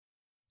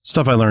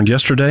Stuff I Learned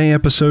Yesterday,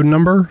 episode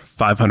number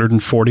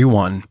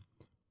 541.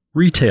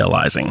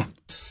 Retail-izing.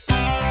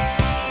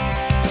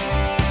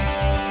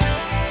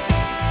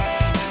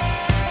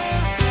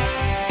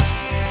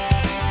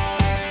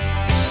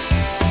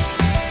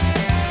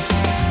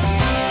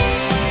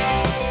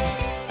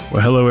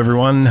 Well, hello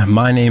everyone.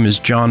 My name is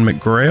John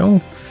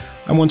McGrail.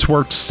 I once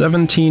worked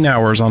 17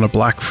 hours on a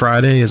Black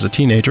Friday as a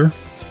teenager,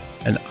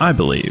 and I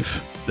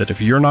believe that if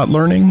you're not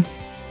learning,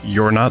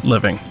 you're not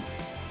living.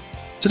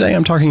 Today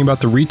I'm talking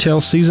about the retail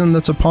season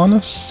that's upon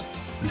us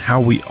and how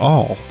we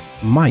all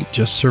might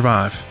just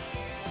survive.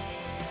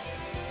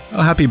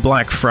 Well, happy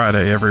Black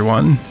Friday,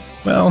 everyone.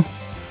 Well,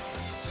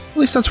 at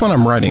least that's when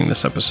I'm writing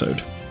this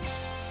episode.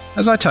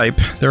 As I type,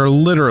 there are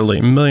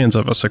literally millions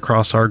of us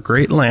across our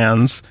great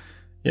lands,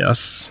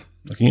 yes,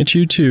 looking at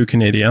you too,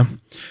 Canada,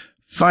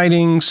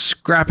 fighting,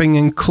 scrapping,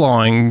 and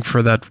clawing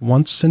for that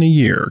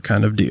once-in-a-year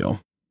kind of deal.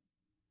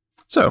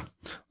 So,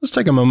 let's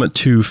take a moment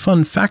to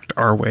fun fact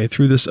our way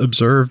through this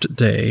observed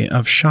day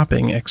of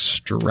shopping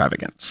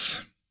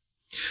extravagance.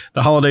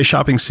 The holiday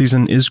shopping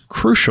season is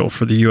crucial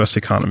for the U.S.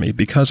 economy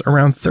because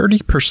around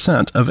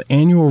 30% of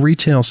annual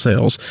retail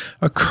sales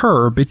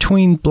occur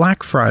between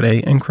Black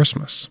Friday and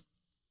Christmas.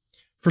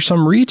 For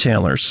some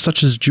retailers,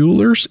 such as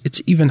jewelers,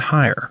 it's even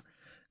higher,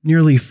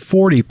 nearly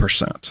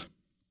 40%.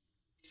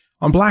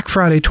 On Black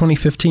Friday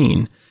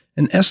 2015,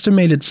 an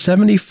estimated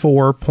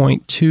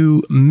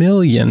 74.2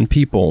 million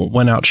people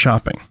went out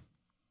shopping.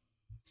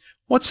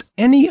 What's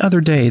any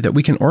other day that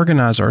we can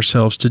organize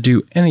ourselves to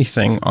do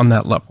anything on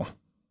that level?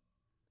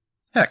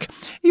 Heck,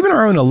 even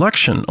our own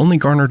election only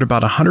garnered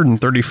about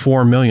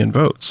 134 million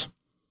votes.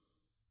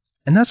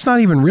 And that's not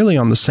even really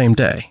on the same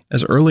day,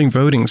 as early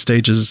voting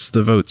stages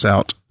the votes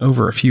out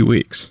over a few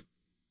weeks.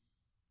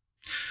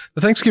 The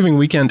Thanksgiving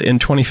weekend in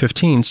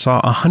 2015 saw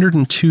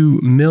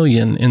 102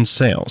 million in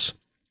sales,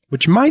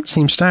 which might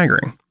seem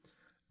staggering,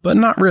 but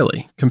not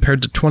really,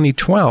 compared to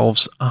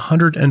 2012's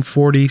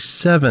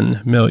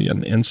 147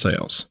 million in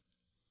sales.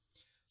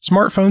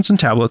 Smartphones and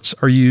tablets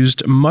are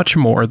used much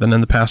more than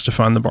in the past to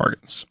find the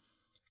bargains.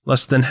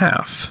 Less than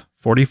half,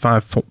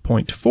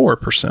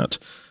 45.4%,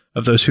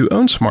 of those who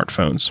own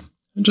smartphones,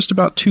 and just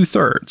about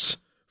two-thirds,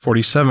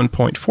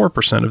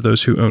 47.4% of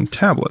those who own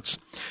tablets,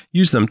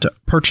 use them to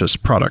purchase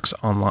products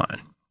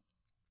online.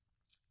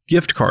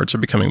 Gift cards are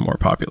becoming more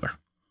popular.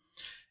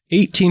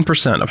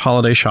 18% of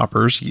holiday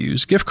shoppers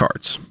use gift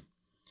cards,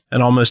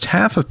 and almost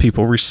half of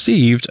people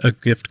received a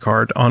gift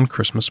card on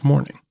Christmas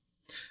morning.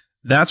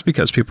 That's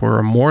because people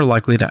are more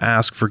likely to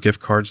ask for gift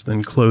cards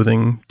than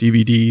clothing,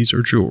 DVDs,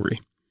 or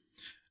jewelry.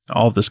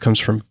 All of this comes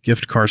from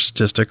gift card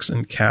statistics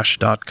and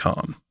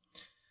Cash.com.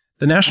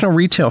 The National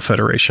Retail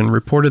Federation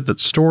reported that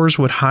stores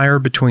would hire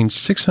between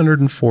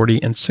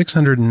 640 and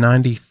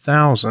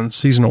 690,000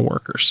 seasonal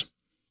workers.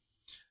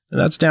 And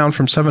that's down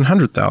from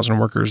 700,000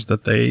 workers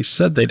that they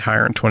said they'd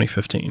hire in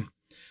 2015,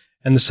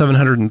 and the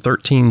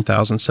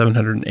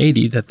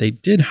 713,780 that they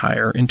did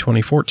hire in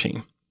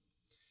 2014.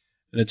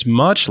 And it's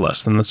much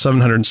less than the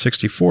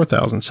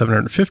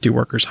 764,750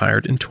 workers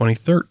hired in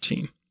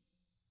 2013.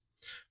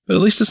 But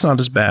at least it's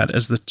not as bad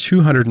as the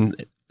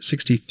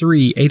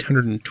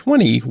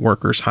 263,820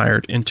 workers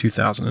hired in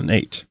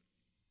 2008.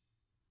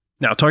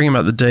 Now, talking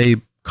about the day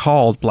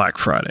called Black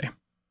Friday.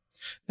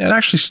 It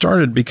actually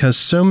started because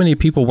so many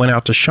people went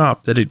out to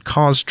shop that it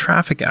caused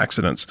traffic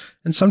accidents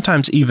and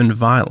sometimes even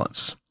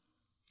violence.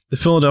 The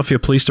Philadelphia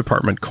Police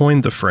Department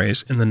coined the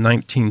phrase in the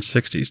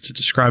 1960s to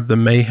describe the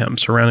mayhem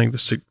surrounding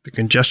the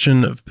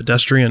congestion of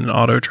pedestrian and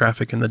auto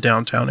traffic in the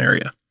downtown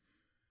area.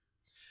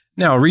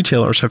 Now,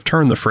 retailers have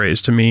turned the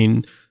phrase to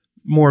mean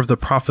more of the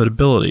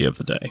profitability of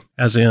the day,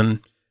 as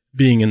in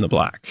being in the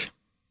black.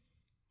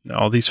 Now,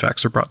 all these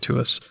facts are brought to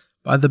us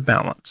by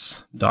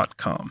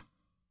thebalance.com.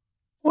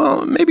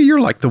 Well, maybe you're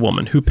like the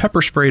woman who pepper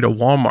sprayed a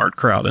Walmart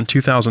crowd in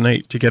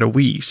 2008 to get a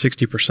wee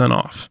 60%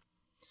 off.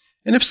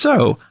 And if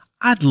so,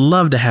 I'd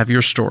love to have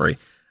your story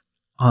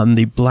on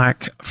the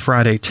Black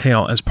Friday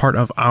tale as part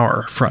of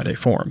our Friday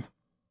Forum.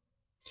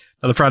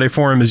 Now, the Friday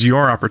Forum is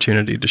your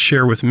opportunity to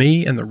share with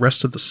me and the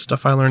rest of the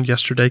Stuff I Learned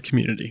Yesterday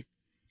community.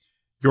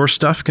 Your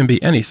stuff can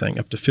be anything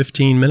up to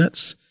 15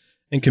 minutes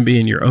and can be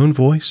in your own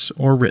voice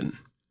or written.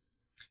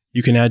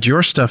 You can add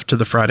your stuff to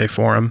the Friday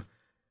Forum,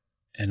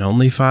 and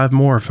only 5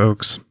 more,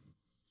 folks,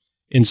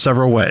 in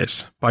several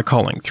ways, by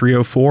calling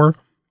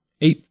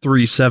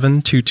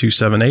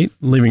 304-837-2278,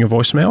 leaving a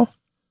voicemail.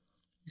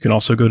 You can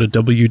also go to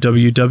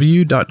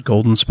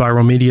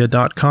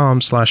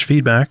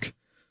www.goldenspiralmedia.com/feedback,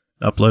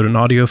 upload an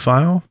audio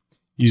file,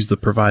 use the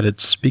provided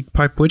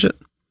SpeakPipe widget,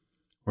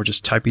 or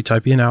just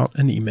typing out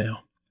an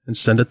email and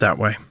send it that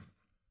way.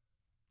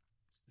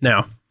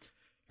 Now,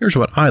 here's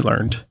what I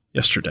learned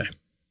yesterday.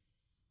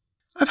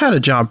 I've had a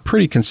job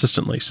pretty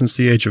consistently since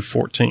the age of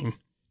 14.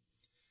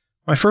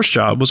 My first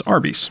job was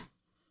Arby's,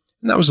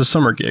 and that was a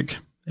summer gig.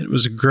 It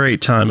was a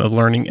great time of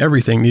learning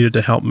everything needed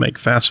to help make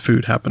fast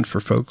food happen for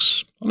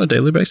folks on a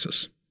daily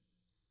basis.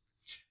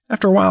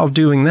 After a while of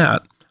doing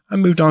that, I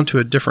moved on to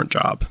a different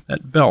job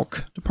at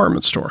Belk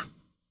Department Store.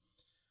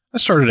 I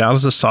started out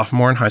as a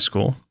sophomore in high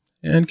school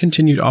and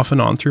continued off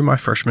and on through my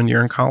freshman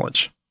year in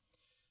college.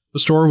 The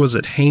store was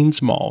at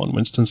Haynes Mall in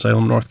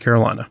Winston-Salem, North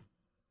Carolina.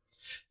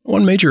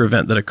 One major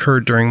event that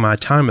occurred during my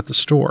time at the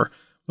store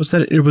was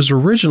that it was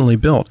originally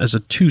built as a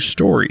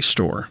 2-story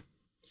store.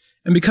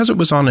 And because it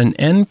was on an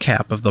end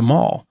cap of the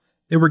mall,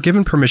 they were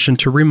given permission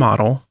to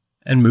remodel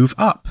and move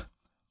up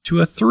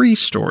to a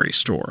 3-story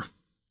store.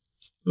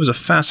 It was a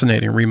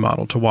fascinating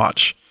remodel to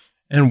watch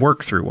and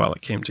work through while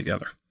it came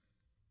together.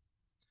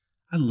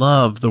 I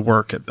loved the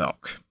work at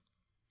Belk.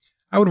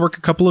 I would work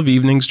a couple of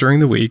evenings during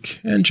the week,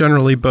 and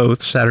generally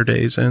both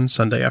Saturdays and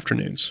Sunday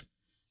afternoons,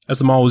 as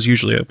the mall was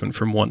usually open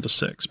from 1 to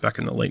 6 back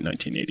in the late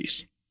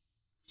 1980s.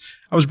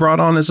 I was brought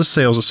on as a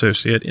sales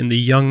associate in the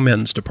young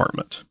men's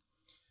department.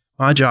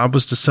 My job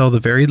was to sell the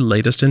very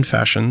latest in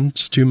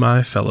fashions to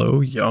my fellow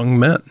young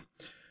men,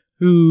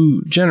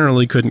 who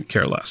generally couldn't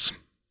care less.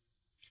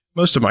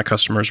 Most of my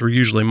customers were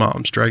usually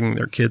moms dragging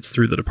their kids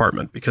through the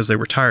department because they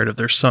were tired of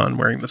their son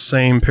wearing the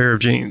same pair of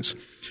jeans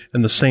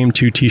and the same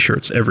 2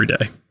 t-shirts every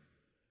day.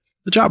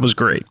 The job was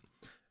great,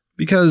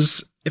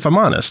 because, if I'm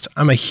honest,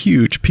 I'm a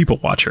huge people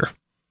watcher.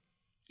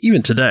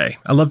 Even today,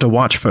 I love to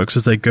watch folks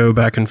as they go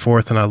back and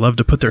forth, and I love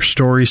to put their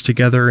stories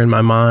together in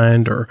my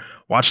mind, or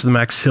watch them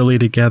act silly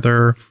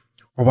together,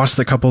 or watch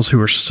the couples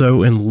who are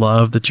so in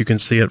love that you can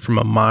see it from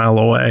a mile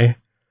away.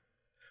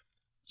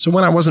 So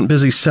when I wasn't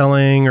busy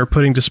selling or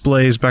putting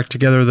displays back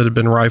together that had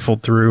been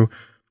rifled through,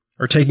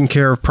 or taking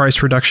care of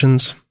price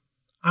reductions,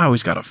 I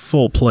always got a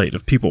full plate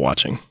of people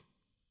watching.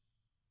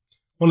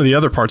 One of the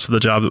other parts of the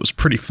job that was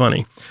pretty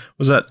funny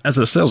was that, as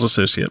a sales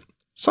associate,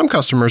 some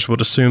customers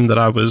would assume that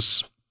I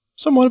was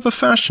somewhat of a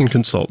fashion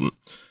consultant.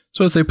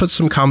 So as they put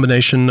some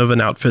combination of an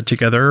outfit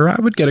together, I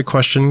would get a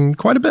question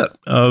quite a bit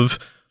of,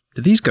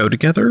 do these go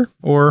together?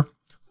 Or,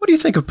 what do you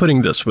think of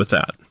putting this with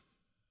that?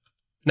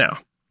 Now,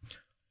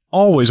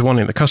 always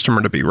wanting the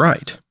customer to be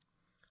right,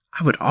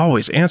 I would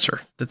always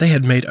answer that they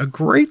had made a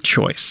great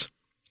choice.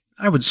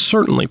 I would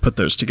certainly put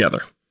those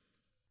together.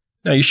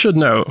 Now, you should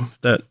know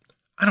that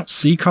I don't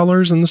see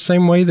colors in the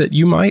same way that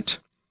you might.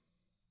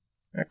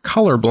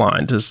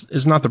 Colorblind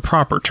is not the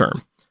proper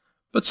term,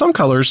 but some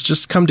colors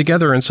just come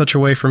together in such a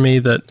way for me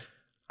that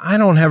I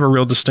don't have a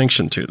real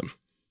distinction to them.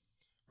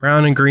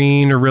 Brown and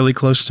green are really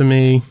close to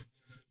me.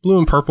 Blue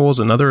and purple is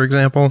another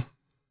example.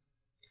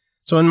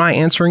 So in my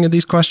answering of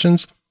these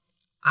questions,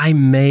 I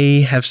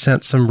may have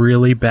sent some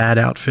really bad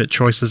outfit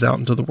choices out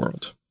into the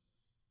world.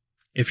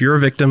 If you're a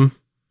victim,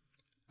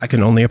 I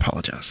can only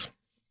apologize.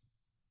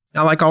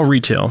 Now, like all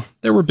retail,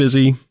 there were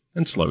busy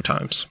and slow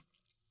times.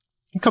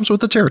 It comes with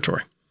the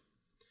territory.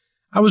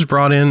 I was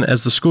brought in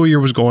as the school year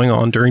was going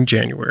on during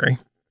January,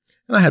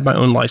 and I had my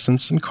own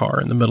license and car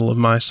in the middle of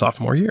my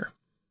sophomore year.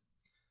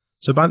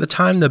 So by the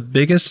time the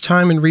biggest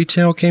time in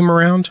retail came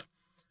around,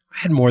 I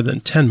had more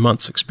than 10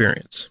 months'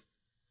 experience.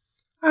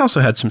 I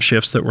also had some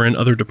shifts that were in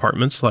other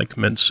departments like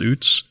men's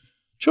suits,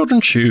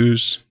 children's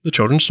shoes, the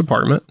children's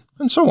department,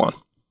 and so on.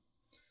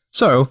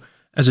 So,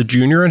 as a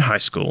junior in high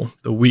school,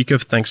 the week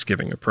of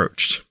Thanksgiving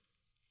approached.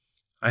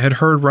 I had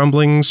heard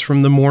rumblings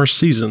from the more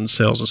seasoned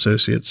sales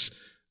associates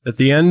that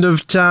the end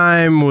of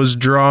time was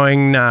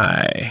drawing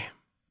nigh.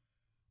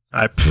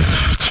 I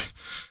puffed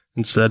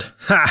and said,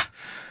 "Ha!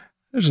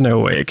 There's no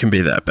way it can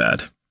be that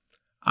bad.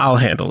 I'll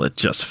handle it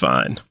just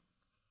fine."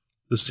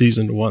 The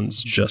seasoned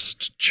ones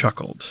just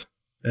chuckled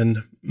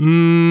and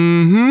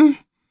to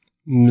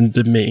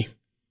me.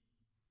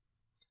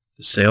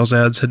 The sales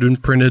ads had been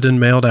printed and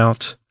mailed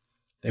out.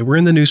 They were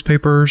in the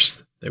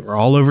newspapers. They were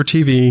all over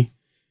TV.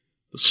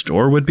 The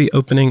store would be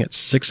opening at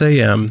 6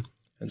 a.m.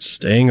 and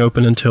staying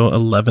open until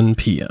 11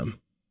 p.m.,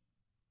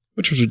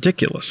 which was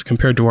ridiculous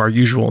compared to our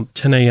usual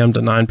 10 a.m.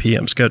 to 9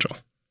 p.m. schedule.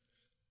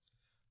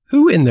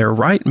 Who in their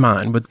right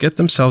mind would get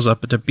themselves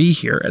up to be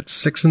here at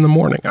 6 in the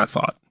morning, I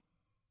thought.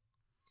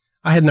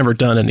 I had never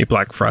done any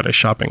Black Friday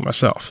shopping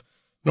myself,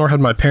 nor had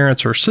my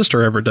parents or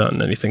sister ever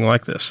done anything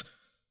like this,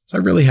 so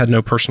I really had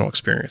no personal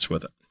experience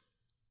with it.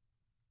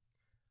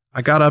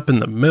 I got up in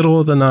the middle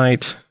of the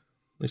night,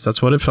 at least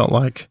that's what it felt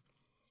like,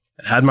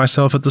 and had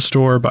myself at the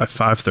store by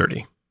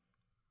 5:30.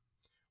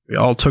 We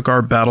all took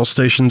our battle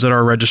stations at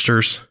our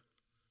registers,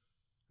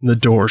 and the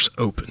doors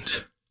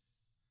opened.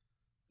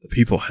 The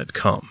people had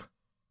come.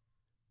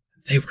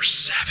 They were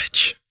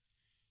savage.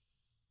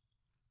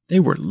 They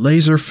were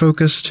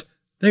laser-focused.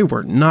 They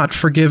were not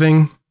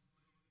forgiving.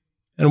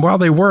 And while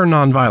they were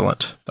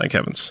nonviolent, thank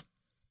heavens,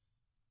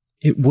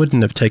 it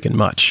wouldn't have taken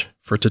much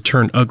for it to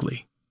turn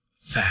ugly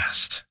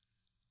fast.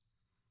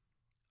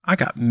 I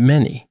got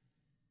many,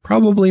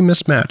 probably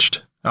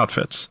mismatched,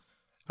 outfits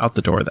out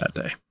the door that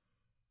day.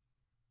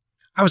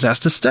 I was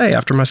asked to stay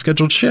after my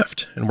scheduled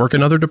shift and work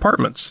in other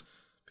departments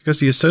because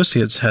the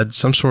associates had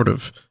some sort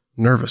of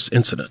nervous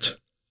incident.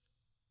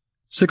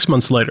 6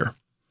 months later,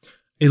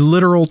 a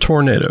literal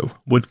tornado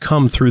would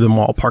come through the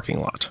mall parking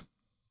lot.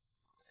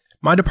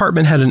 My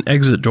department had an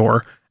exit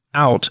door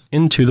out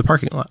into the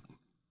parking lot.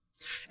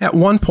 At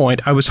one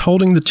point, I was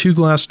holding the 2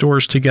 glass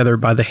doors together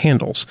by the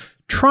handles,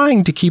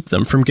 trying to keep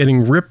them from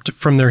getting ripped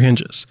from their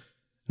hinges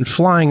and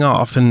flying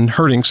off and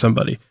hurting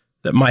somebody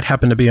that might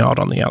happen to be out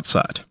on the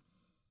outside.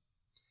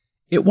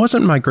 It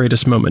wasn't my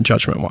greatest moment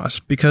judgment-wise,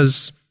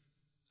 because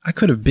I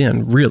could have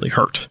been really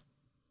hurt.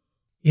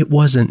 It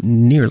wasn't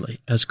nearly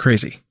as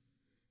crazy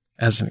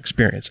as an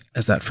experience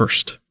as that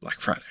first Black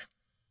Friday.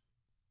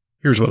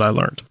 Here's what I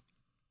learned.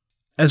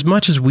 As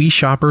much as we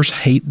shoppers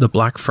hate the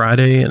Black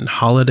Friday and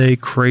holiday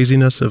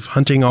craziness of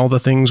hunting all the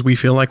things we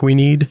feel like we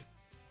need,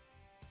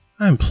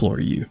 I implore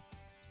you,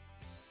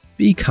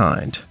 be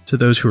kind to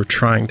those who are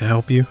trying to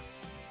help you.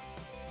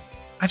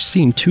 I've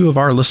seen 2 of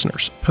our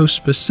listeners post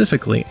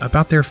specifically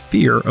about their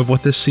fear of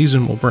what this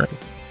season will bring,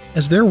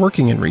 as they're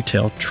working in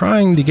retail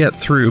trying to get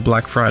through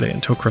Black Friday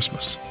until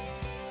Christmas.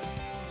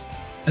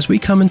 As we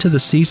come into the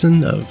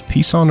season of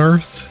peace on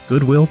earth,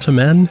 goodwill to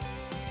men,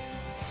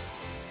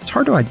 it's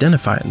hard to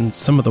identify it in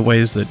some of the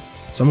ways that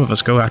some of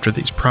us go after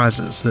these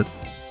prizes that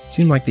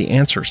seem like the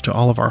answers to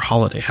all of our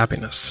holiday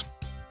happiness.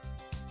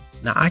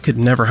 Now, I could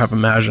never have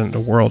imagined a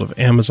world of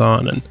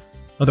Amazon and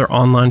other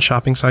online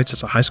shopping sites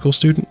as a high school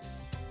student,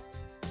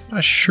 but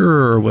I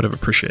sure would have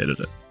appreciated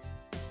it.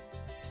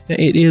 Now,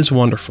 it is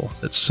wonderful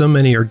that so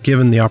many are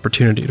given the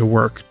opportunity to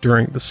work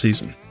during the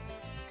season.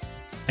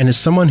 And as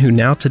someone who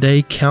now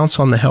today counts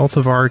on the health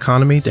of our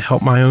economy to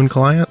help my own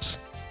clients,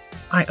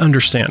 I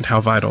understand how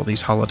vital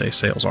these holiday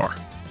sales are.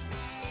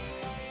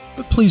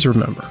 But please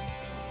remember,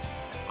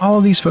 all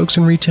of these folks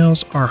in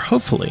retails are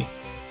hopefully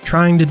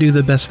trying to do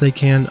the best they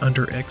can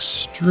under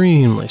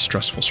extremely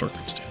stressful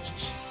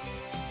circumstances.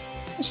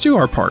 Let's do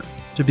our part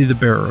to be the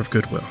bearer of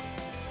goodwill.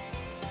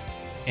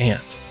 And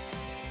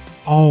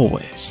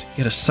always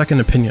get a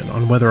second opinion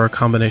on whether a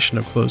combination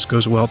of clothes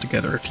goes well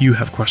together if you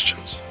have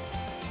questions.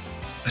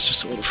 That's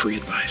just a little free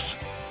advice.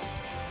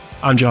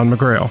 I'm John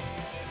McGrail.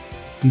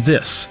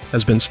 This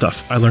has been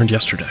Stuff I Learned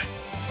Yesterday.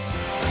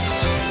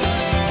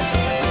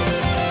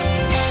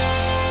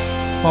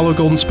 Follow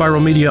Golden Spiral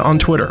Media on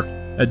Twitter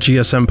at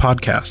GSM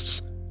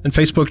Podcasts and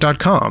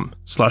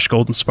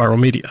Facebook.com/Golden Spiral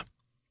Media.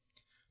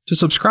 To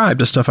subscribe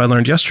to Stuff I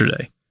Learned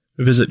Yesterday,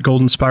 visit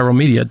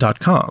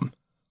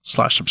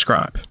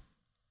goldenspiralmedia.com/subscribe.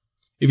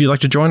 If you'd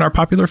like to join our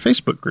popular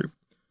Facebook group,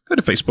 go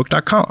to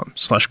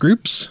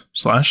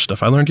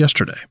facebook.com/groups/Stuff I Learned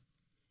Yesterday.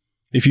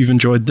 If you've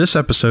enjoyed this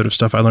episode of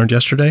Stuff I Learned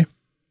Yesterday,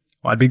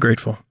 well, I'd be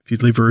grateful if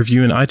you'd leave a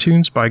review in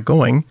iTunes by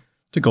going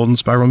to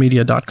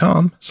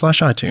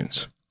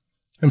goldenspiralmedia.com/iTunes.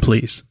 And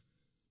please,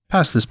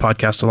 pass this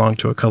podcast along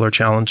to a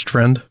color-challenged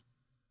friend.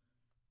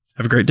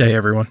 Have a great day,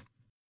 everyone.